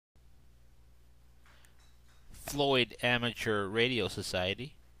Floyd Amateur Radio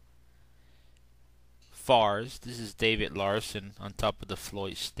Society. FARS. This is David Larson on top of the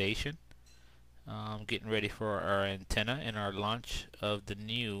Floyd station. Getting ready for our antenna and our launch of the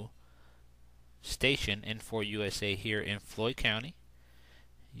new station N4 USA here in Floyd County.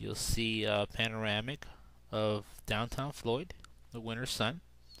 You'll see a panoramic of downtown Floyd, the winter sun.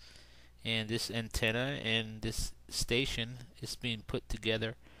 And this antenna and this station is being put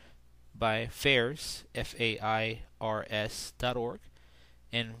together by FAIRS, FAIRS.org,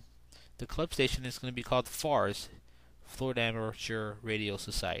 and the club station is going to be called FARS, Floyd Amateur Radio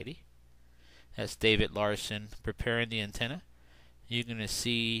Society. That's David Larson preparing the antenna. You're going to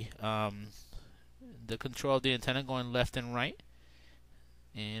see the control of the antenna going left and right,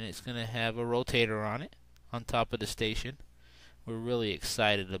 and it's going to have a rotator on it on top of the station. We're really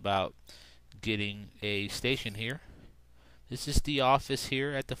excited about getting a station here. This is the office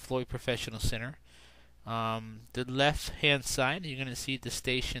here at the Floyd Professional Center. The left hand side, you're going to see the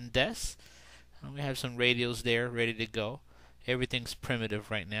station desk. We have some radios there ready to go. Everything's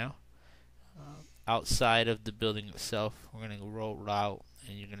primitive right now. Outside of the building itself, we're going to roll out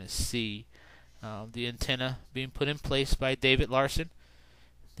and you're going to see the antenna being put in place by David Larson.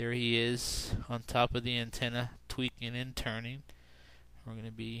 There he is on top of the antenna, tweaking and turning. We're going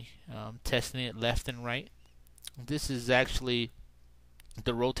to be testing it left and right. This is actually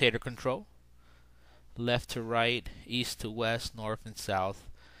the rotator control. Left to right, east to west, north and south.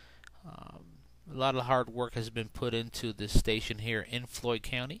 A lot of hard work has been put into this station here in Floyd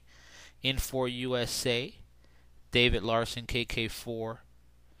County. N4 USA, David Larson, KK4,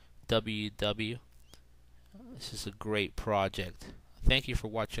 WW. This is a great project. Thank you for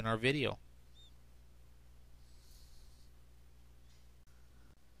watching our video.